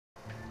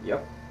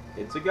Yep,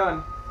 it's a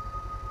gun.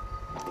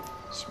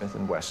 Smith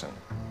 & Wesson,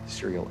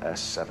 serial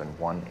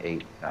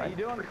S71893. How you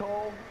doing,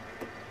 Cole?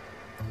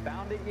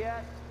 Found it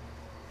yet?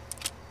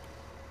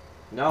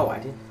 No, I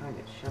didn't find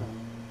it. Shut up.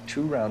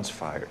 2 rounds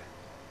fired.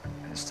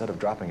 And instead of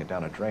dropping it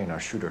down a drain, our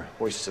shooter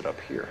hoists it up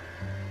here.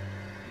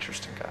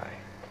 Interesting guy.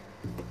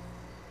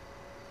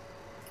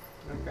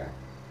 Okay.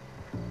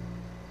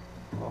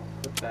 I'll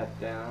put that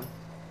down.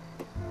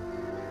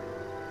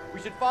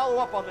 We should follow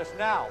up on this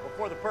now,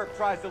 before the perp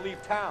tries to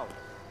leave town.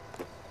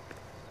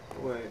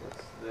 Wait,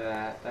 what's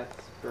that? That's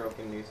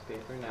broken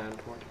newspaper, not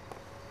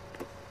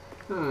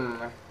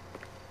important.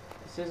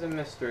 This is a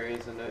mystery,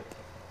 isn't it?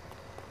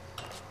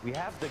 We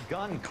have the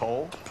gun,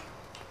 Cole.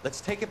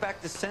 Let's take it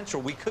back to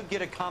Central. We could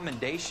get a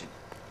commendation.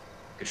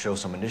 Could show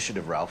some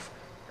initiative, Ralph,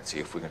 and see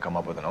if we can come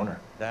up with an owner.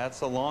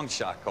 That's a long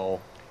shot, Cole.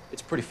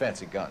 It's a pretty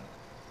fancy gun.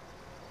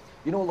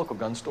 You know a local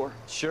gun store?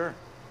 Sure.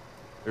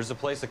 There's a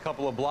place a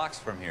couple of blocks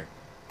from here.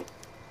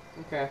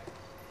 Okay.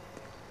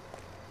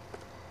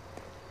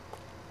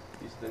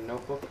 Use the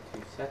notebook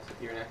to set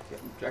your next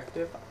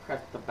objective.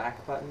 Press the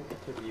back button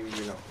to view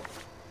your notebook.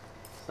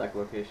 Select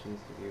locations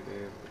to view the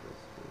destination.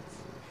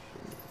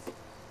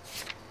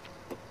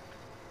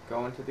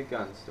 Go into the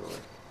gun store.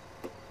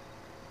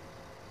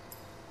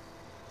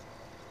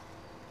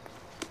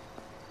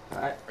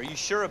 Alright. Are you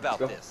sure about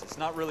this? It's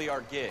not really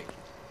our gig.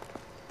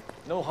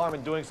 No harm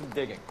in doing some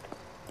digging.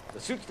 The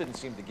suits didn't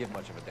seem to give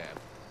much of a damn.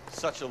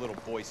 Such a little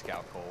Boy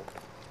Scout, Cole.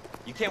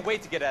 You can't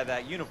wait to get out of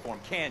that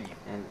uniform, can you?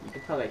 And you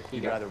can tell that he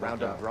You'd got rather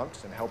round up fucked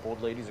drunks and help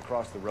old ladies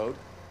across the road?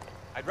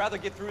 I'd rather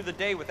get through the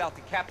day without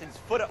the captain's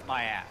foot up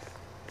my ass.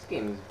 This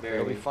game is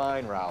You'll be very,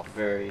 fine, Ralph.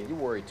 very You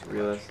worry too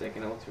realistic,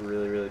 and it looks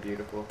really, really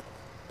beautiful.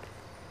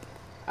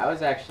 I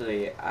was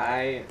actually,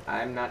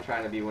 I'm not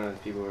trying to be one of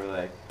those people who are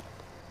like,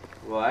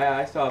 well,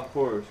 I saw it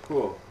before it was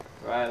cool,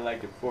 or I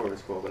liked it before it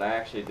was cool, but I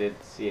actually did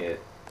see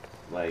it,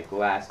 like,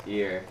 last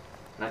year,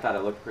 and I thought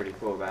it looked pretty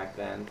cool back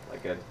then,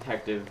 like a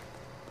detective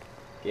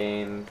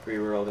game, free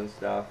world and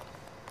stuff,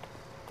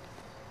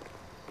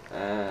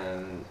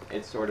 and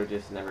it sort of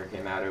just never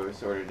came out. It was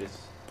sort of just,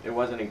 it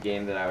wasn't a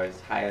game that I was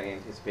highly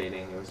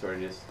anticipating. It was sort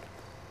of just,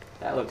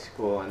 that looks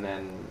cool, and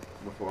then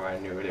before I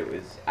knew it, it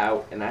was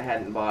out, and I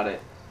hadn't bought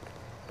it.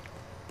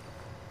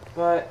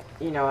 But,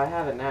 you know, I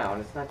have it now,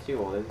 and it's not too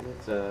old.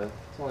 It's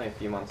only a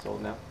few months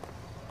old now.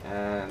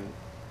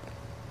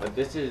 But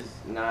this is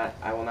not,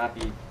 I will not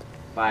be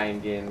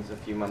buying games a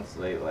few months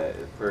late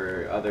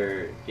for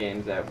other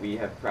games that we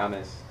have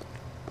promised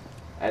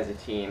as a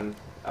team.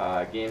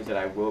 Games that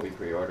I will be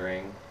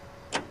pre-ordering.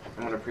 I'm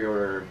going to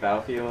pre-order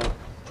Battlefield.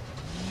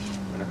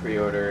 I'm going to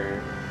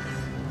pre-order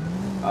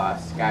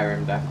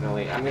Skyrim,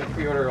 definitely. I'm going to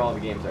pre-order all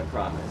the games I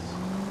promised.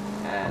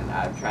 And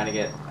I'm trying to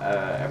get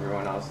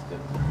everyone else to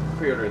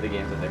pre-order the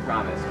games that they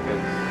promised,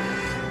 because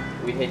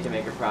we'd hate to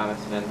make a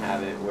promise and then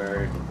have it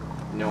where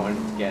no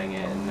one's getting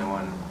it and no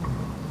one...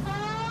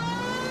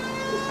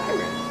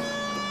 Siren.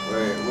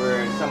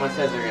 Where someone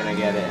says they're gonna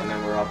get it and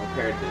then we're all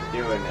prepared to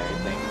do it and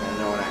everything, and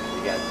no one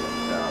actually gets it.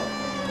 So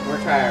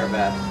we're trying our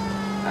best.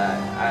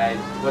 I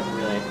wasn't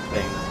really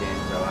anticipating this game,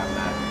 so I'm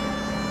not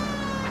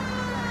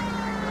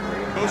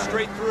really Go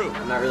straight through.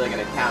 I'm not really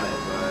gonna count it,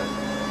 but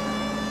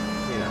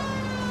you know,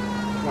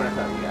 just want to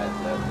tell you guys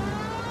that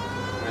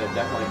I'm gonna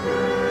definitely do it.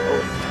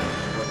 Oh,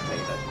 wasn't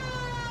paying attention.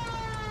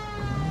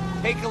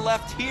 Take a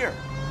left here.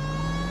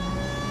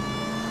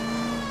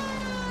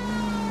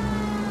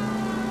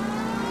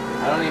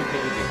 I don't even think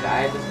we can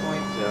die at this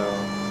point, so...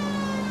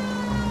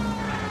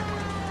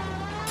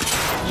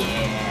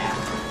 Yeah!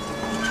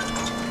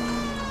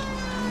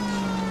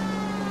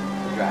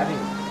 The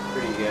driving's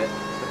pretty good,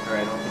 except for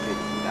I don't think we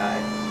can die.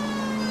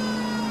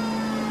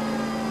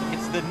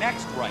 It's the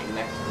next right. The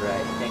next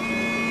right. Thank you,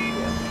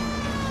 Mr.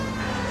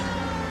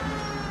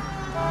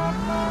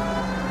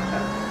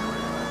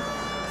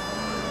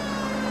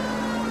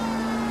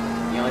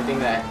 The only thing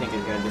that I think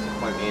is going to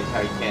disappoint me is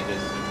how you can't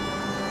just...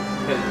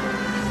 Because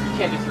you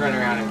can't just run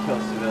around and kill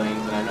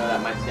civilians, and I know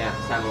that might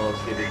sound a little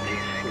stupid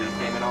for this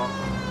game and all.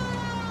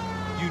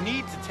 You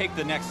need to take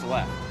the next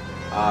left.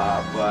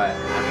 But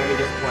I'm going to be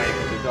disappointed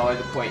because there's always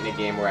a point in a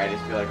game where I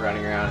just feel like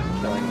running around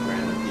and killing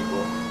random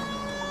people.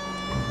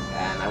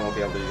 And I won't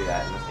be able to do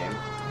that in this game.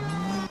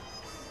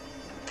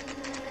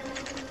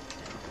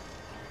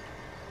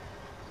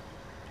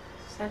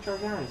 Central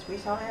guns, we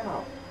saw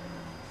ammo.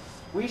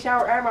 We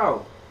saw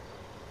ammo!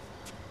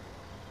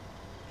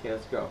 Okay,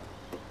 let's go.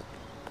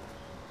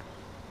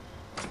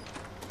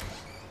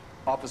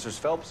 Officers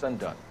Phelps and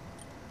Dunn.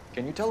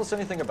 Can you tell us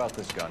anything about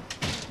this gun?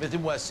 Smith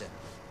 & Wesson,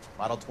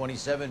 Model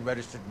 27,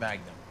 registered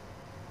Magnum.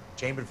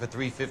 Chambered for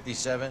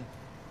 .357,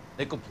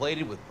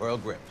 nickel-plated with pearl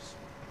grips.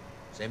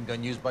 Same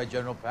gun used by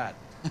General Patton.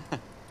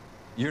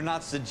 You're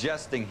not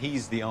suggesting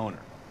he's the owner?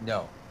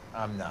 No,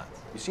 I'm not.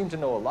 You seem to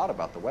know a lot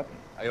about the weapon.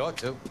 I ought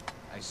to.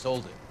 I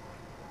sold it.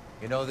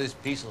 You know, this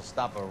piece will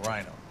stop a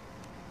rhino.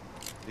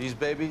 These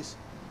babies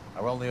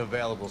are only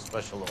available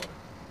special order.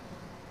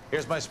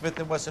 Here's my Smith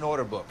 & Wesson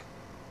order book.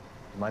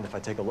 You mind if I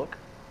take a look?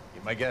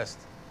 You're my guest.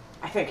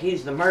 I think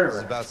he's the This is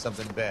murderer. about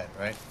something bad,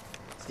 right?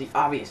 It's the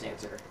obvious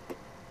answer.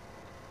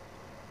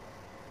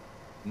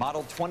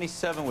 Model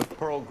 27 with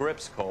pearl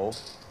grips, Cole.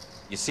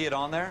 You see it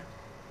on there?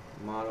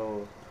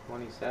 Model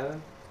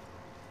 27.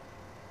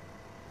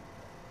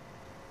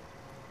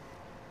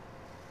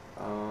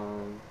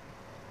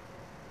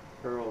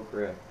 Pearl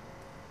grip.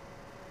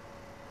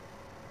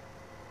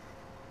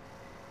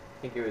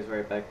 I think it was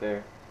right back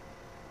there.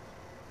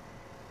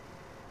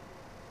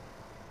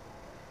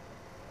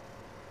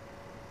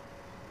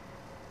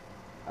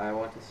 I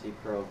want to see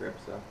pearl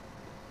grips though.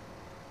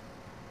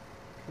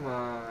 Come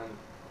on.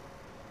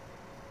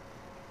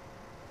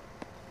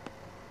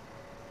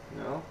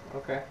 No?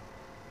 Okay.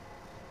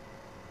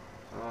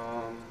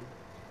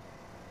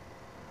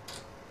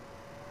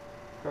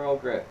 Pearl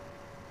grip.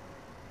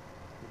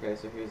 Okay,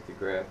 so here's the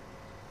grip.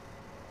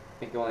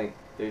 I think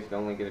there's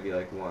only going to be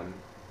like one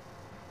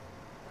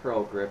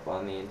pearl grip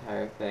on the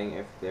entire thing,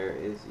 if there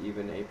is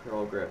even a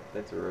pearl grip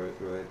that's a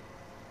rosewood.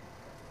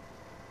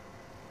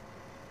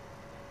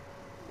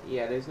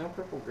 Yeah, there's no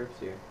purple grips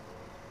here.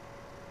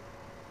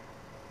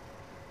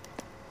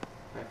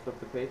 Can I flip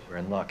the page? We're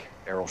in luck.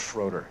 Errol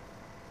Schroeder,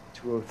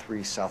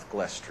 203 South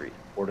Glass Street.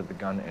 Ordered the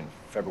gun in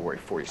February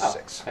Oh,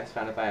 46. I just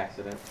found it by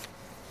accident.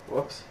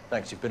 Whoops.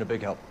 Thanks, you've been a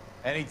big help.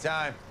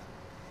 Anytime.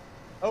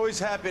 Always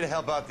happy to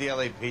help out the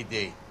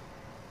LAPD.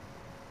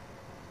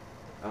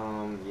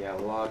 Yeah,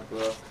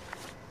 logbook.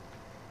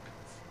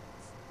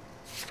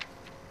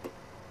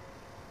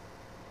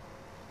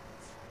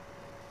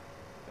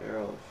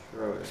 Errol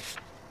Schroeder.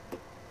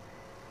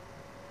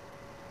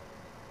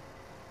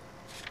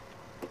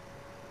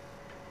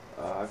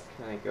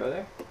 Can I go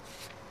there?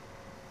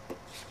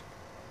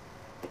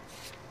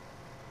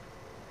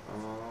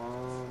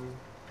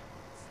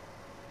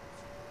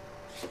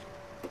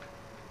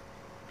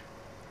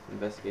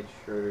 Investigate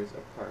Schroeder's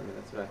apartment.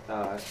 That's what I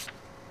thought.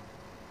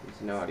 Need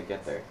to know how to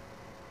get there.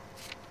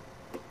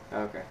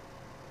 Okay.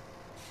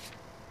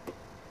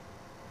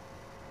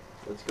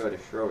 Let's go to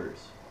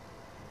Schroeder's.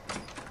 Do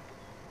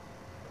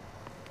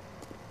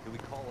we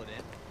call it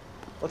in?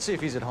 Let's see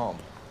if he's at home.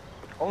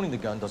 Owning the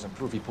gun doesn't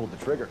prove he pulled the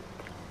trigger.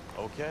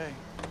 Okay.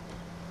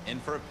 In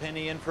for a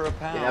penny, in for a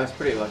pound. Yeah, that was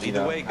pretty lucky.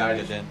 Either though. way, I gun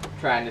was it in.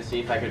 trying to see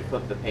if I could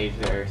flip the page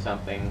there or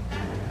something,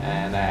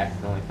 and I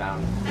accidentally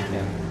found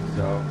him.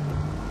 So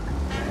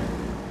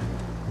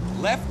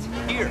Left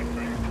here. get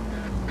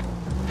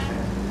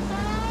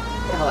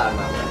the hell out of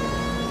my way.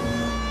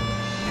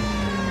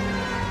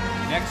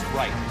 Next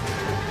right.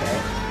 Okay.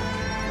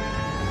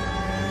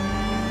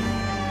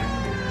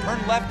 Turn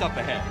left up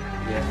ahead.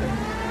 Yes, sir.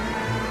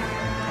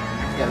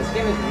 Yeah, this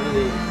game is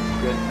really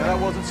good. Now, that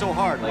wasn't so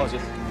hard, Like, was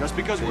it? Just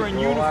because we're in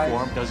visual-wise.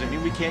 uniform doesn't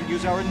mean we can't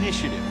use our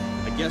initiative.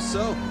 I guess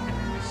so.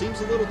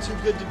 Seems a little too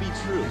good to be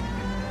true.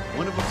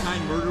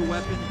 One-of-a-kind murder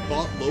weapon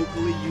bought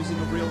locally using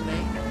a real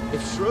name.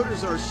 If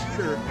Schroeder's our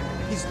shooter,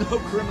 he's no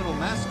criminal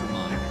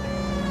mastermind.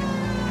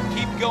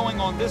 Keep going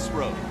on this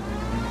road.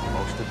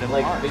 Most of them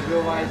Like aren't.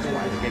 visual-wise, That's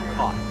why and they get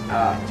caught.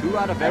 2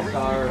 out of I every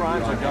 3 saw a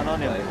crimes review are done on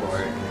Netflix impulse.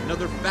 for it.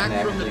 Another fact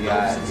And from the actually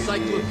Phelps got-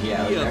 Encyclopedia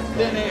yeah, it was of actually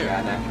Thin got Air.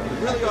 an actual You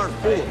really are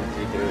detective full.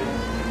 agency. It was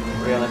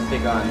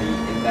realistic on the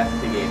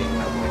investigating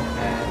level,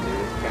 and it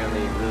was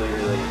apparently really,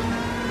 really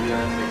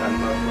realistic on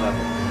most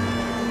levels.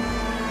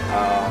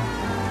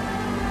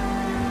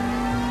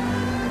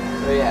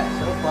 So yeah,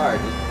 so far,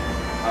 just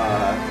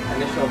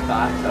initial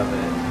thoughts of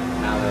it,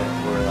 now that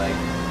we're like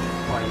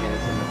 20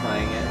 minutes into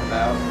playing it,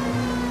 about,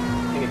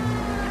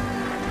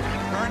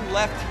 Turn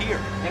left here.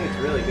 I think it's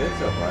really good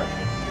so far,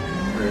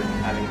 for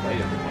having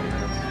played it for 20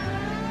 minutes.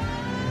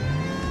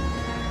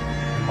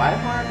 Why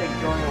aren't they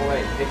going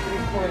away? They should be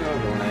pulling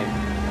over when I'm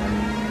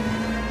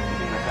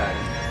using my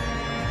tires.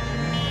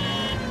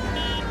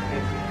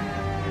 Thank you.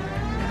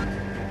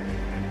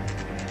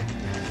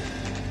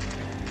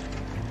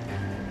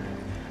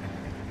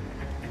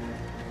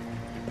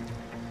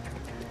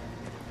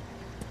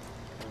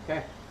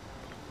 Okay.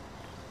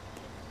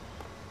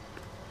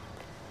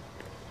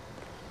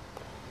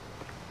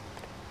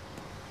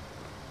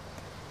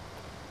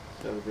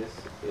 So this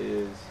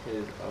is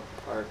his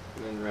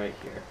apartment right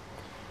here.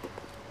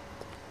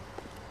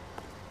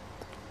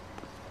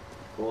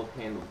 Gold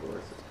handle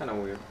doors. It's kind of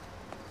weird.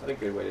 What a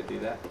good way to do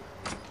that.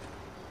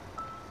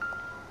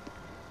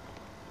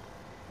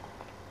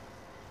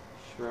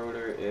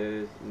 Schroeder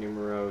is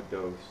numero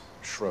dos.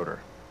 Schroeder,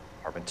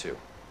 apartment 2.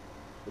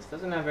 This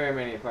doesn't have very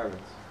many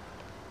apartments.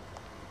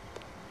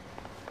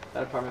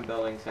 That apartment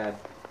building's had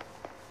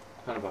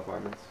a ton of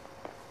apartments.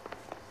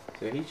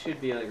 So he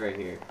should be like right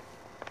here.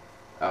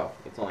 Oh,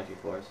 it's only 2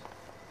 floors.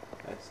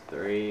 That's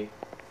 3.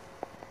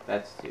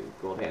 That's 2.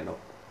 Gold handle.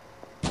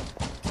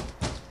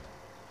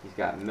 He's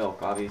got milk.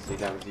 Obviously,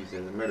 that was used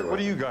as a murder What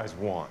do you weapon. guys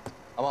want?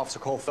 I'm Officer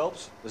Cole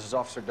Phelps. This is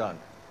Officer Dunn,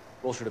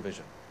 Wilshire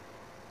Division.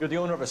 You're the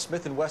owner of a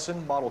Smith &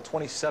 Wesson Model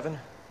 27,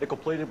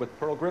 nickel-plated with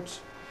pearl grips?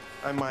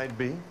 I might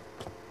be.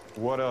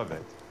 What of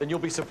it? Then you'll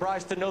be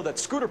surprised to know that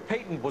Scooter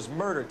Payton was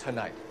murdered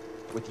tonight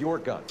with your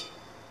gun.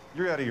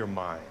 You're out of your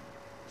mind.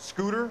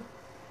 Scooter?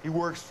 He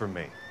works for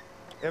me.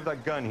 I have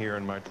that gun here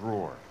in my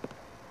drawer.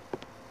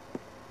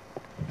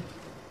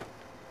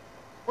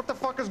 What the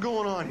fuck is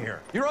going on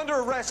here? You're under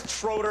arrest,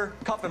 Schroeder.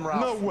 Cuff him,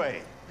 Ralph. No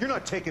way. You're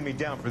not taking me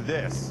down for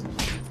this.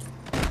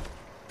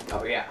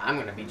 Oh yeah, I'm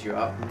gonna beat you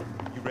up.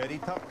 You ready,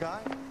 tough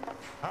guy?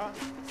 Huh?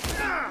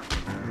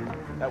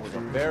 That was a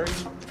very...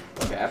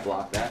 Okay, I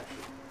blocked that.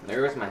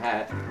 There goes my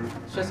hat.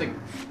 It's just a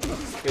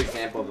good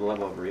example of the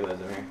level of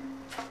realism here.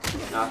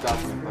 Knocked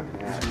off my fucking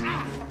hat.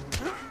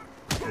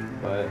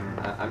 But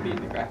I'm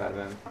beating the crap out of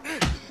him.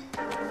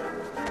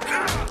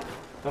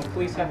 Don't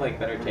police have like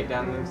better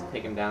takedown moves to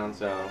take him down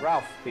so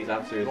Ralph, police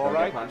officers you don't all get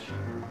right? punched?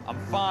 I'm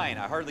fine.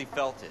 I hardly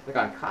felt it. Look,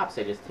 on cops,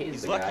 they just tase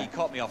He's the lucky guy. he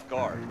caught me off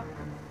guard.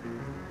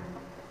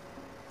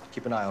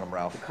 Keep an eye on him,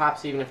 Ralph. The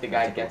cops, even if the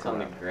guy gets on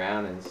the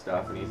ground and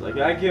stuff, and he's like,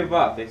 I give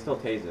up, they still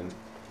tase him.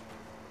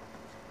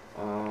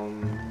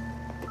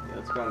 Yeah,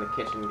 let's go in the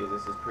kitchen because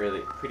this is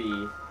pretty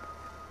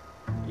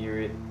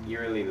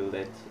eerily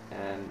lit.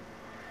 And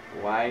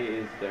why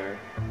is there?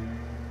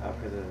 Oh,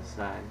 because of the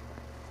sign.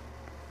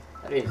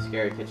 That'd be a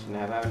scary kitchen to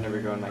have. I would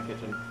never go in my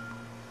kitchen.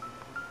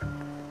 It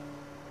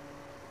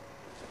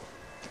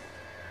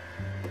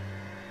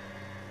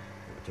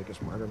would take a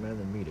smarter man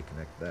than me to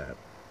connect that.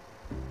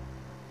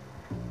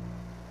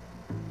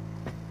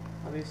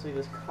 Obviously,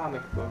 this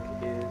comic book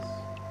is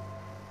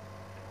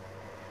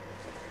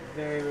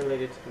very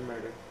related to the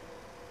murder.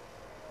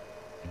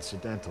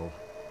 Incidental.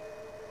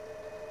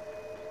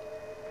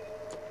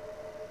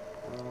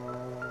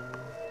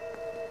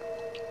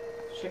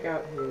 Check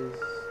out his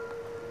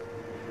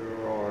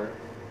drawer.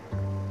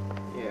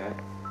 Yeah.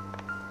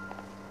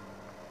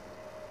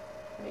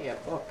 Hey, a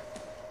book.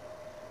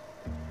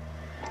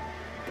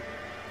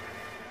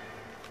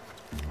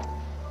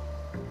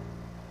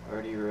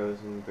 Artie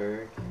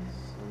Rosenberg.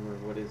 Summer,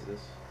 what is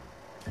this?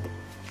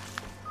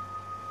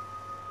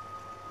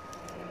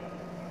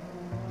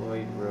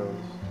 Floyd Rose.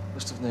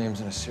 List of names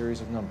and a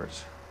series of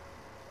numbers.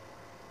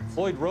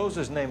 Floyd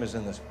Rose's name is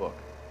in this book.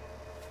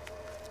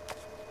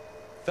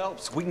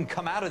 Phelps, we can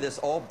come out of this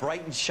all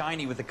bright and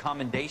shiny with a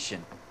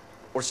commendation.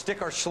 Or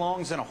stick our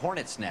schlongs in a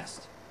hornet's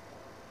nest.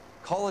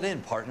 Call it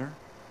in, partner.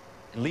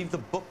 And leave the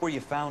book where you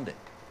found it.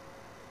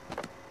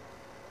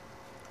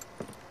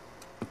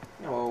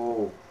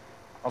 No.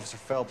 Officer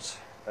Phelps,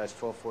 badge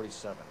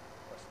 1247.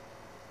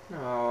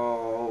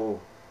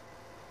 No.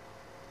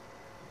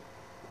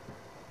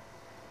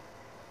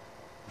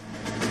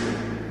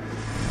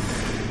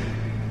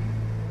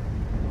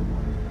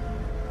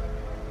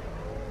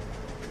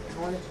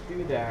 I wanted to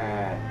do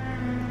that.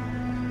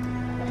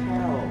 What the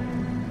hell?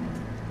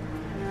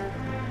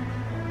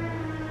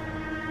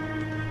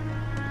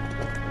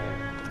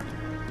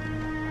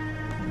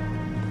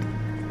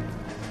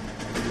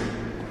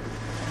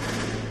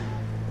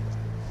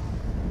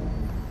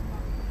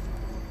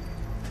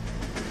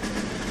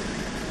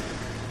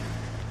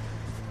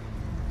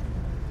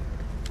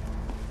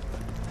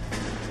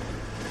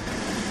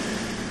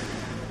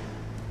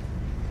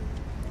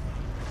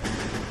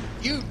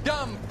 You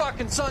dumb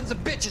fucking sons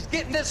of bitches,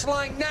 get in this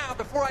line now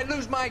before I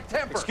lose my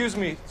temper. Excuse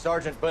me,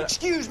 Sergeant, but...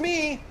 Excuse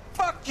me?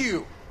 Fuck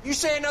you. You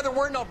say another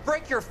word and I'll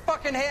break your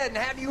fucking head and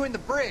have you in the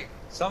brig.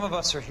 Some of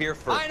us are here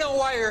for... I know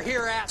why you're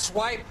here,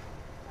 asswipe.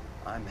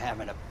 I'm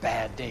having a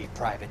bad day,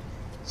 Private.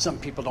 Some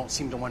people don't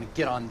seem to want to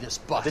get on this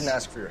bus. Didn't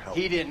ask for your help.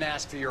 He didn't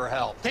ask for your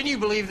help. Can you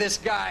believe this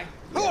guy?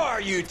 Who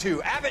are you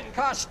two? Abbott and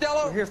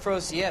Costello? We're here for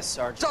OCS,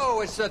 Sergeant.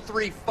 So it's the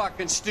three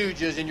fucking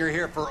stooges and you're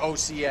here for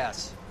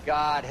OCS.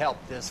 God help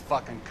this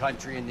fucking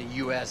country and the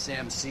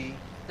USMC.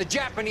 The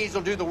Japanese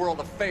will do the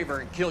world a favor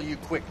and kill you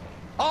quickly.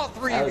 All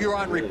three of you are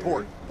on really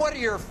report. weird. What are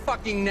your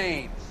fucking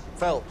names?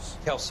 Phelps.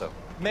 Kelso.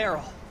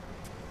 Merrill.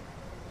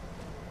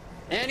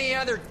 Any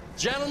other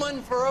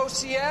gentlemen for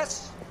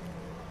OCS?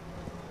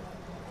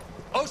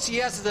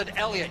 OCS is at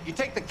Elliott. You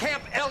take the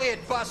Camp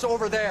Elliott bus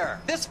over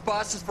there. This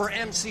bus is for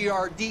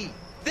MCRD.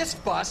 This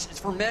bus is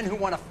for men who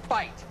want to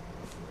fight.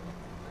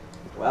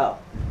 Well,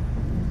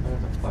 that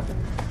was a fucking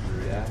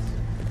rude ass.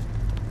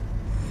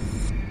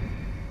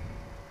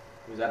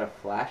 Was that a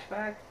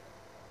flashback?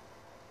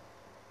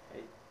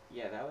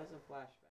 Yeah, that was a flashback.